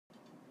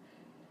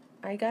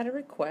I got a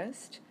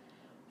request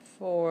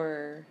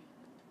for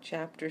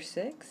Chapter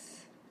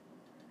 6,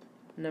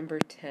 number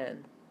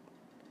 10.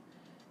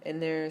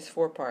 And there's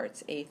 4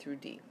 parts, A through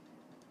D.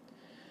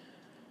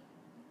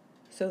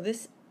 So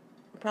this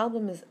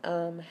problem is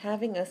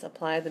having us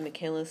apply the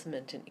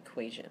Michaelis-Menten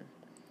equation.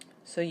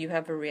 So you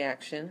have a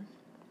reaction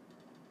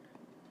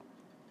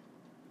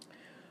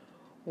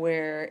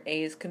where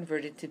A is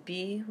converted to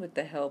B with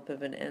the help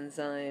of an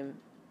enzyme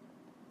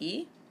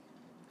E,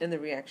 and the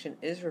reaction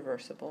is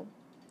reversible.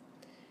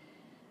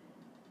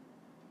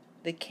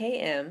 The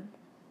Km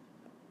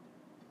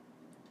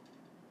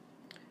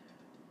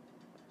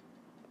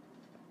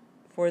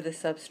for the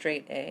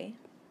substrate A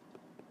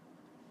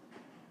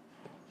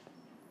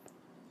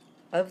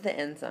of the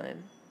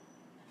enzyme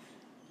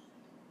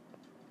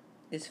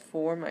is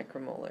 4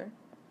 micromolar,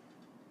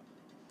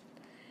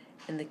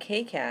 and the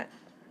Kcat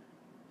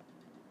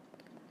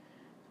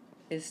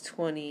is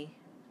 20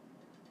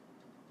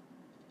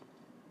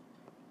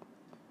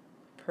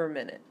 per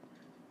minute.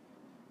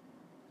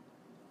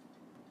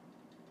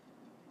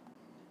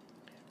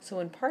 So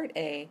in part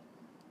A,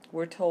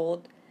 we're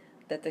told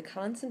that the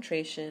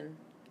concentration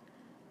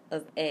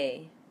of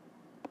A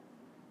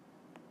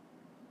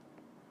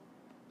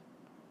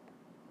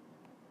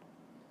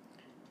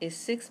is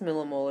 6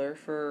 millimolar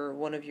for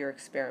one of your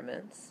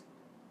experiments,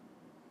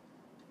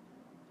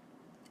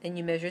 and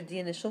you measured the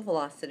initial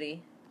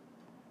velocity,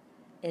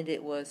 and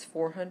it was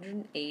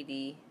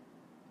 480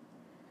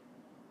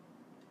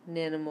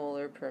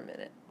 nanomolar per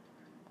minute.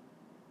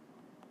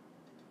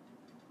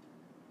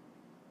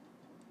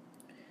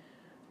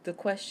 The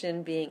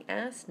question being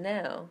asked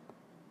now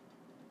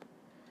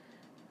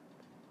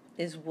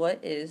is, what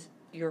is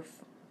your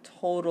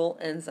total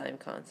enzyme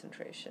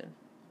concentration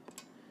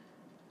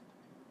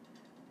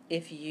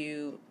if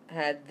you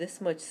had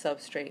this much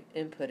substrate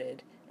inputted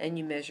and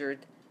you measured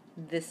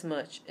this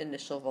much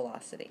initial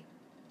velocity?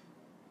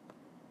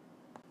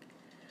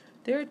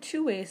 There are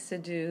 2 ways to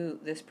do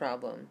this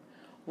problem.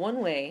 One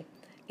way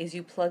is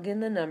you plug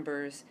in the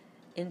numbers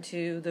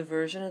into the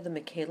version of the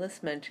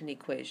Michaelis-Menten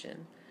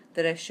equation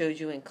that I showed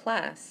you in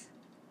class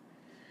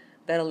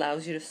that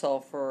allows you to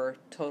solve for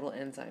total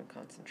enzyme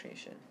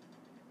concentration.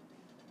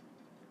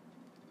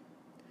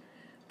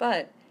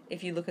 But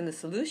if you look in the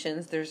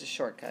solutions, there's a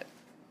shortcut.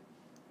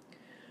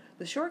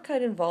 The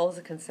shortcut involves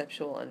a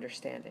conceptual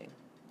understanding.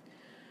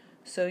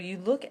 So you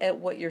look at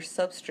what your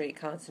substrate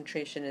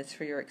concentration is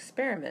for your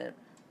experiment,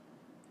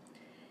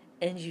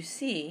 and you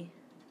see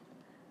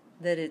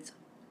that it's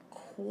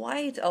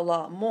quite a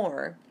lot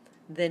more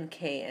than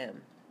Km.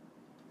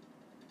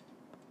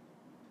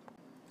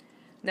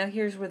 Now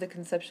here's where the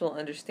conceptual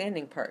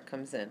understanding part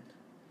comes in.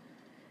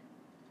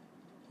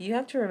 You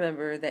have to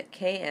remember that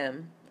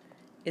Km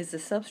is the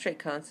substrate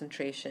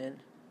concentration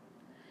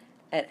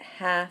at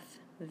half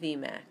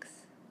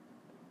Vmax.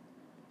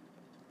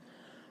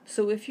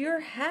 So if you're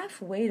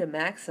halfway to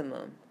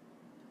maximum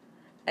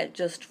at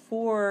just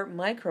 4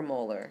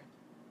 micromolar,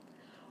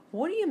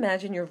 what do you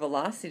imagine your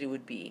velocity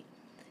would be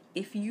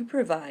if you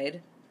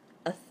provide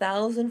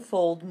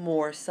 1,000-fold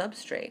more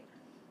substrate?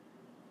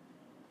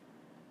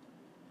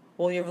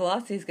 Well, your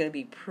velocity is going to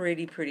be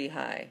pretty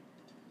high,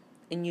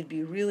 and you'd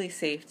be really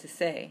safe to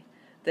say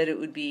that it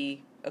would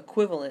be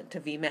equivalent to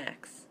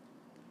Vmax.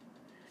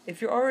 If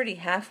you're already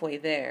halfway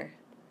there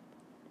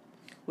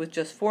with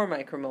just 4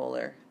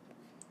 micromolar,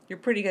 you're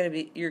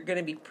going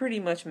to be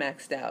pretty much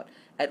maxed out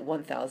at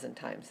 1,000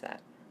 times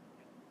that.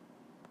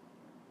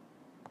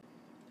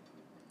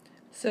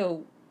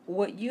 So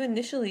what you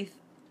initially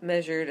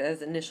measured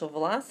as initial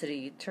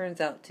velocity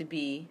turns out to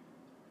be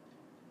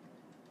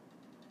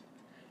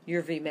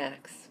your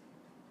Vmax.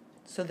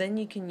 So then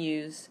you can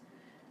use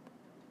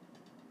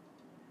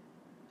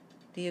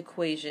the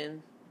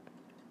equation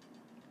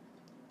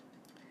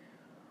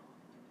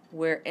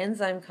where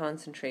enzyme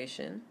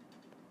concentration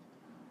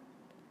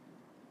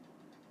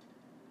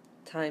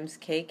times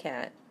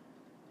Kcat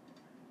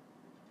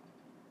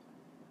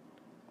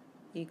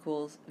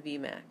equals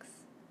Vmax.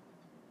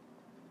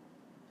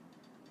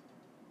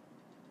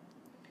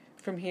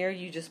 From here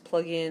you just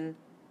plug in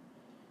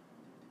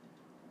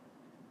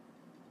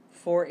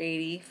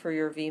 480 for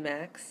your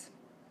Vmax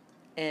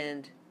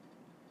and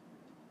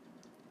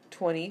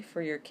 20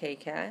 for your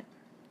Kcat,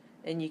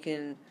 and you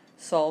can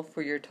solve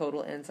for your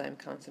total enzyme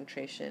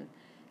concentration,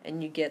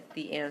 and you get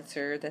the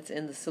answer that's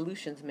in the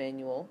solutions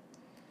manual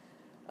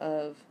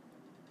of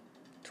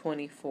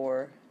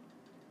 24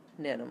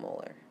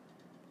 nanomolar.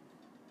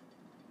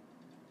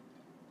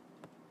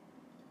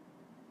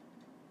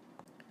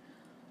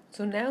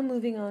 So now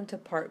moving on to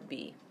part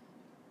B.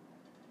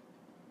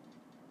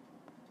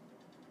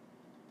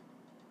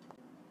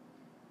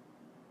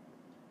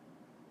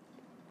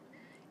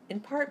 In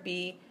part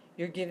B,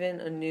 you're given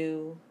a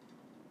new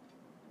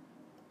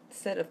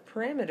set of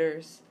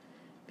parameters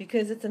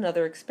because it's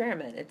another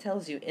experiment. It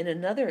tells you in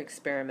another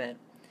experiment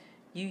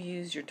you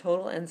use your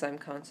total enzyme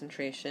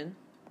concentration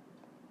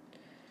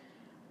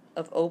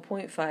of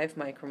 0.5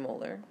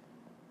 micromolar.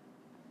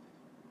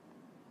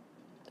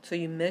 So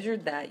you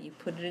measured that, you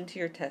put it into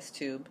your test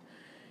tube,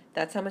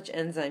 That's how much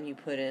enzyme you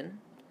put in.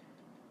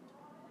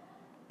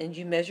 And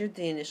you measured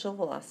the initial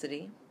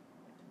velocity,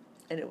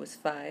 and it was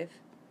 5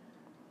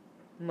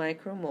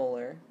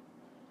 micromolar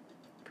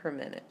per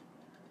minute.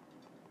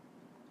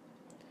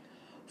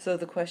 So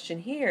the question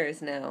here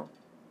is now,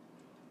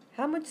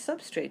 how much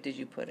substrate did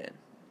you put in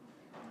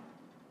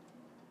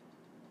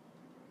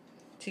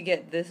to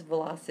get this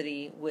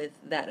velocity with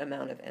that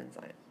amount of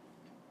enzyme?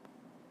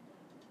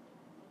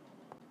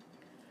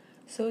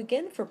 So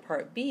again, for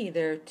part B,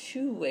 there are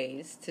two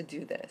ways to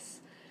do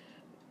this.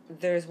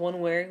 There's one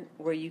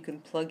where you can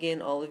plug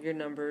in all of your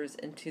numbers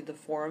into the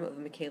form of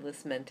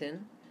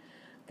Michaelis-Menten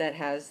that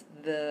has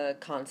the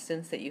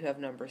constants that you have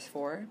numbers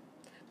for.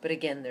 But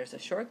again, there's a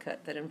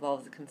shortcut that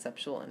involves a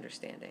conceptual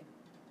understanding.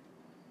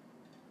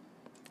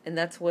 And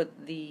that's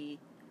what the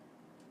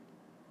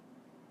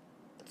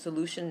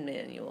solution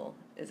manual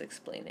is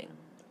explaining.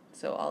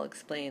 So I'll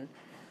explain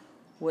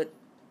what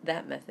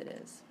that method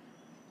is.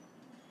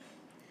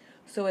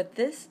 So at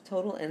this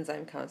total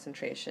enzyme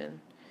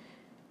concentration,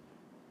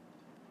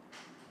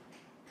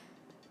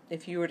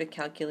 if you were to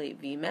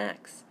calculate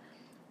Vmax,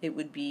 it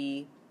would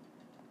be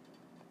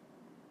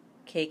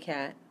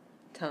kcat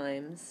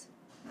times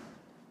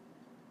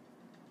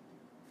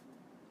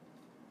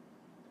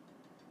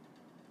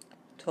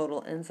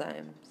total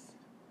enzymes.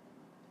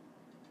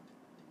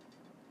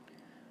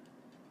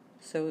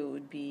 So it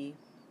would be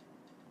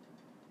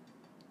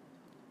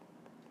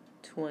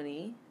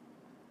 20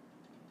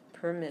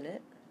 per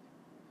minute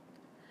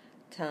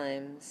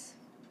times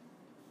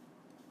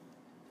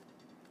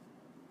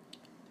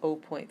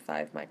 0.5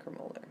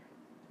 micromolar.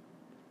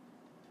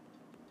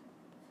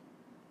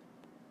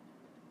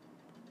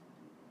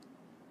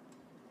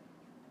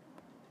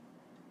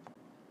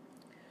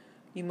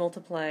 You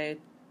multiply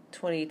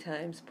 20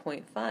 times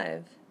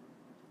 0.5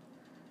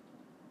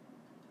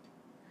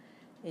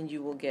 and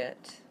you will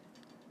get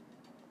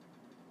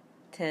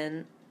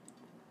 10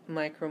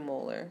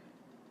 micromolar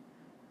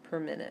per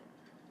minute.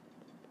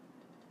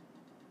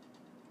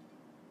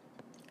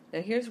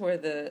 Now here's where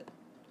the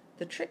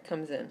trick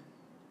comes in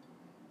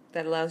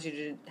that allows you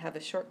to have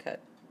a shortcut.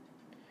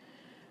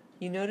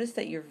 You notice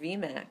that your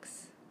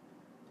Vmax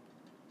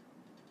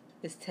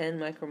is 10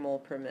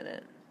 micromole per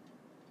minute.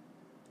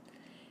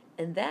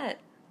 And that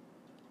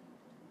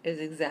is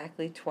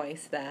exactly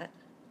twice that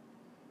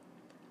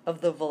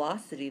of the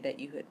velocity that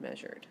you had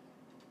measured.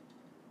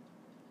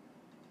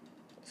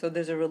 So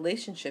there's a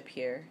relationship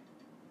here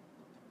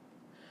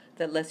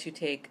that lets you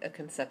take a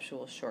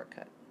conceptual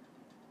shortcut.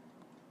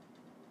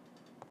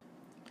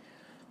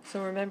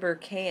 So remember,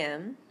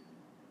 Km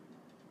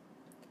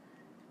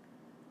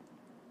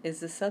is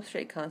the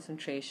substrate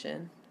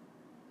concentration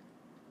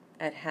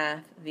at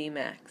half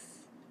Vmax.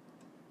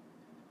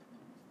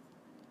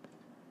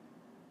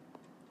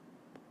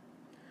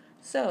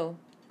 So,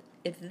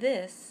 if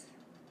this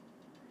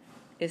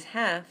is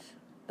half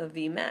of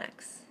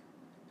Vmax,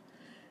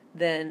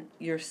 then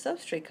your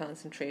substrate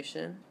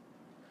concentration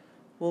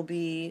will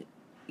be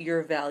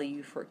your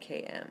value for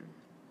Km.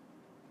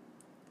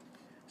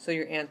 So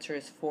your answer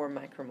is 4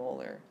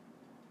 micromolar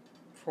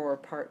for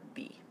part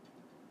B.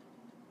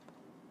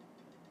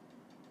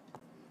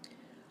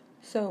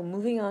 So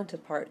moving on to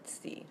part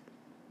C.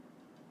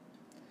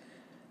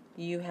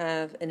 You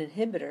have an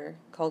inhibitor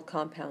called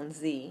compound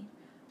Z,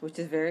 which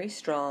is a very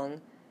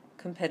strong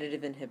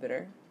competitive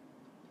inhibitor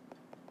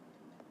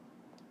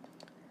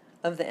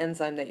of the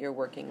enzyme that you're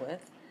working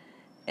with,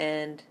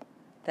 and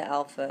the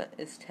alpha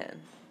is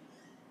 10.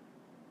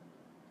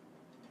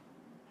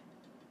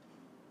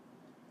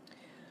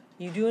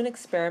 You do an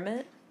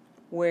experiment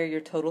where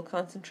your total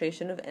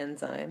concentration of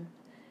enzyme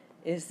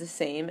is the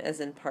same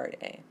as in part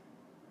A.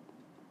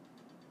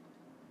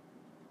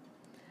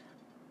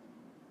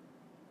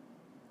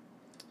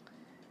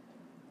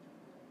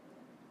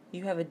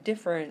 You have a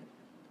different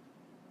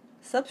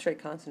substrate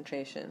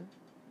concentration,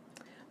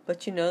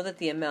 but you know that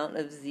the amount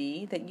of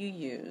Z that you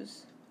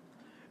use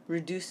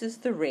reduces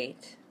the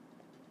rate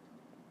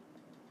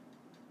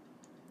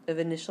of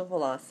initial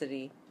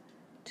velocity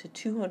to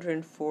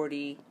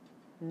 240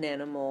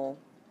 nanomolar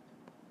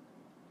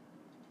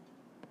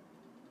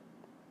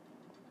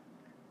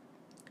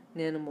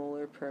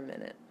per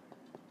minute.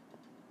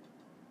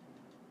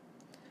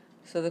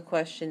 So the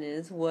question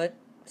is, what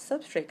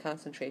substrate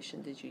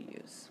concentration did you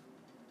use?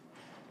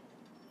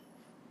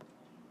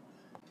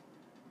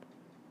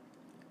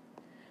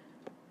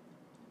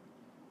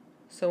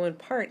 So in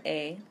part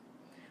A,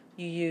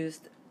 you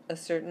used a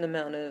certain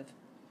amount of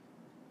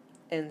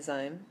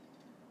enzyme,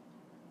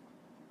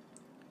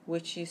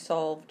 which you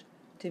solved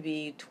to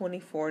be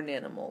 24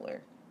 nanomolar.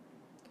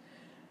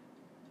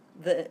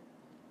 The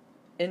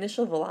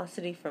initial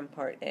velocity from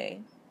part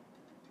A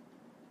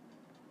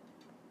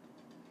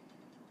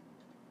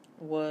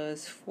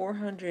was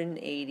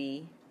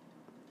 480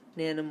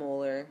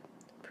 nanomolar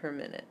per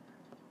minute.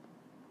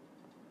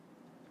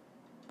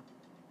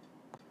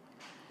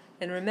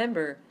 And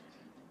remember,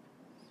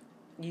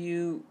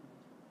 you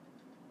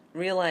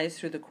realized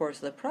through the course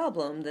of the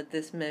problem that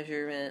this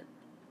measurement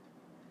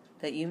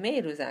that you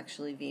made was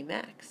actually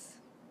Vmax.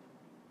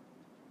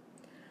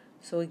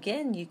 So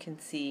again, you can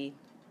see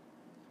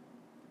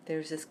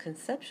there's this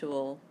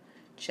conceptual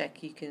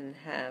check you can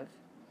have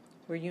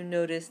where you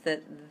notice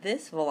that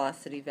this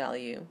velocity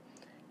value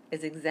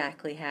is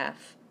exactly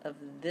half of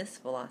this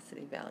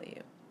velocity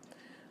value.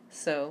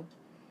 So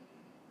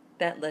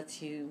that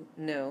lets you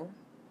know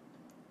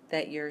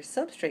that your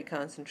substrate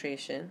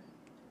concentration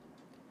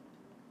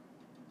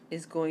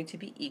is going to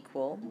be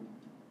equal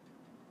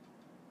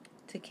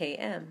to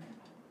Km,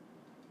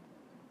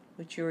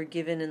 which you were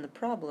given in the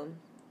problem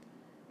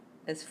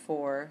as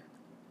 4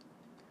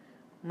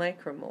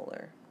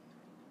 micromolar.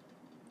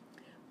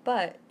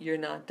 But you're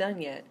not done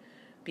yet,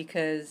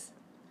 because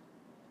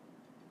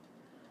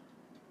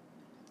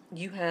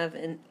you have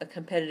a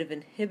competitive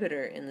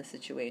inhibitor in the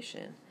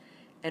situation.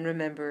 And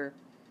remember,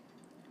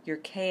 your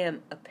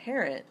Km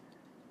apparent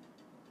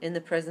in the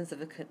presence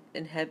of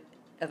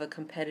a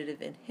competitive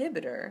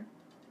inhibitor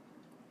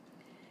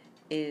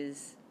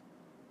is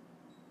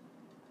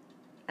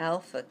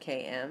alpha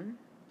Km,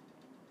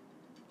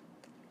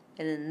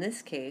 and in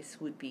this case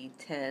would be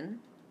 10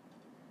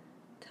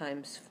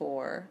 times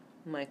 4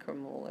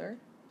 micromolar,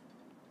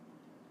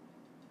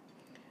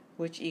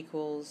 which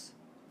equals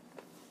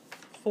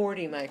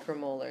 40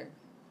 micromolar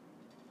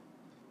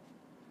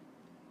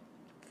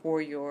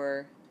for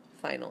your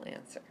final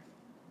answer.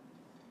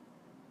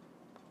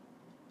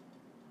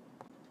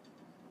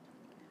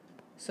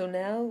 So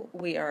now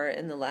we are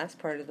in the last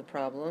part of the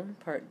problem,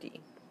 part D.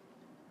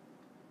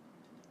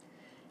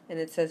 And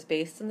it says,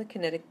 based on the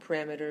kinetic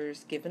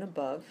parameters given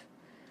above,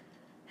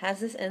 has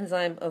this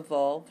enzyme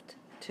evolved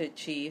to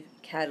achieve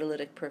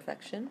catalytic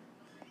perfection?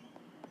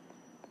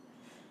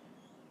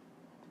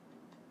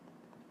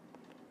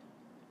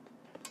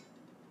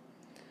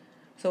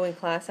 So in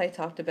class I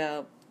talked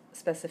about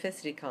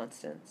specificity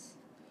constants,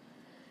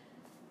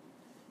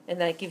 and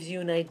that gives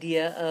you an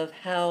idea of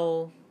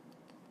how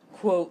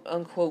quote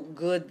unquote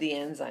good the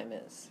enzyme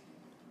is.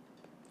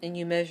 And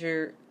you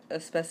measure a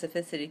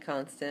specificity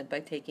constant by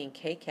taking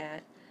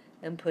kcat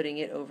and putting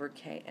it over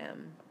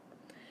Km.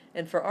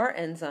 And for our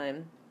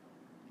enzyme,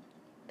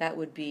 that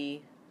would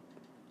be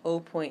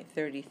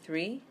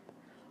 0.33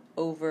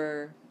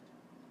 over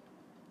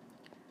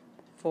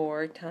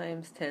 4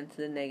 times 10 to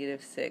the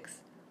negative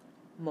 6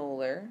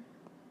 molar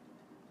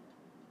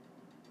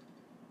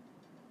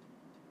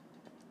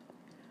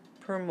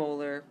per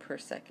molar per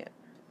second.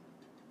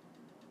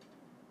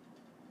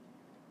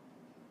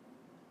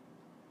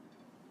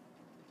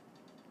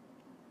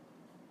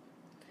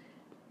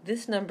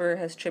 This number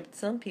has tripped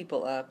some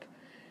people up.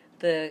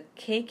 The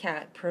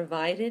kcat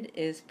provided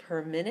is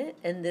per minute,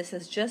 and this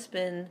has just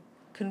been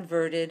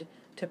converted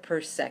to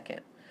per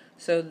second.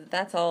 So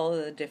that's all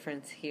the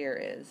difference here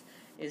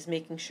is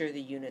making sure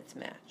the units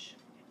match.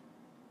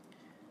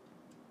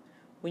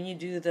 When you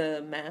do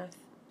the math,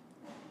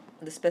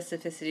 the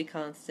specificity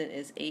constant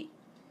is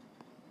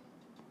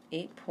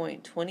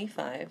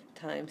 8.25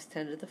 times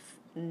 10 to the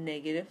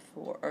negative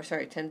 4, or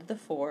sorry, 10 to the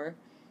 4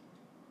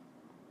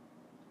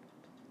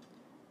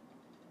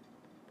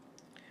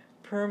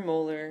 per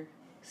molar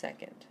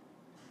second.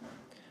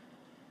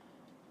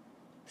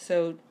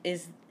 So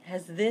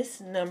has this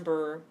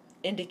number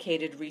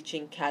indicated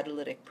reaching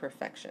catalytic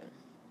perfection?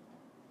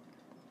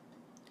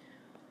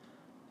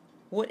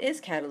 What is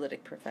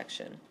catalytic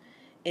perfection?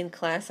 In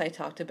class I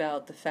talked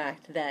about the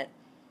fact that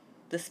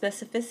the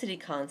specificity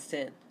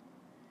constant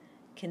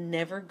can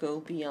never go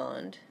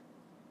beyond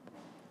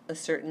a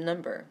certain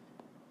number.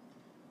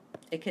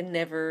 It can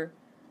never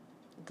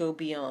go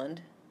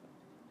beyond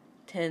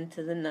 10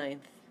 to the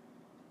 9th.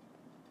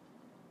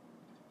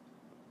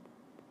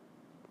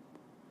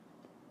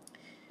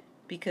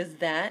 Because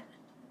that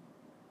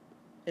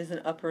is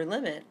an upper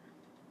limit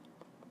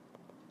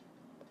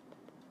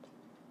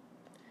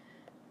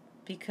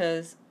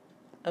because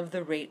of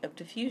the rate of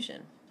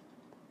diffusion.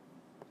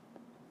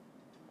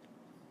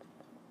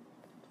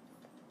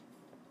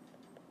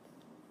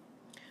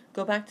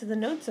 Go back to the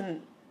notes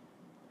and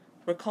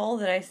recall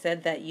that I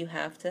said that you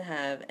have to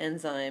have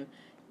enzyme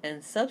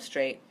and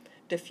substrate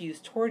diffuse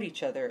toward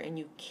each other, and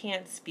you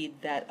can't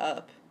speed that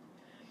up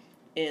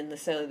in the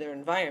cellular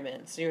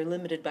environment. So you're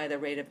limited by the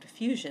rate of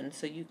diffusion,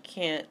 so you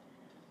can't,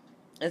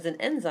 as an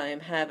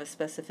enzyme, have a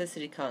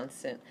specificity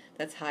constant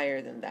that's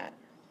higher than that.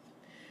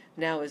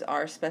 Now, is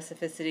our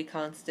specificity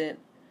constant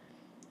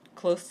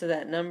close to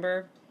that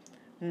number?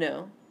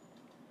 No.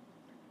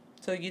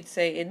 So you'd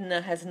say it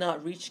has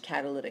not reached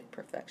catalytic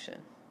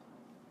perfection.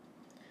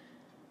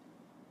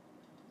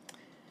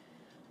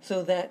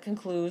 So that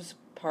concludes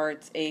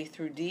parts A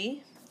through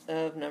D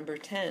of number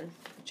 10,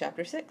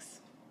 chapter 6.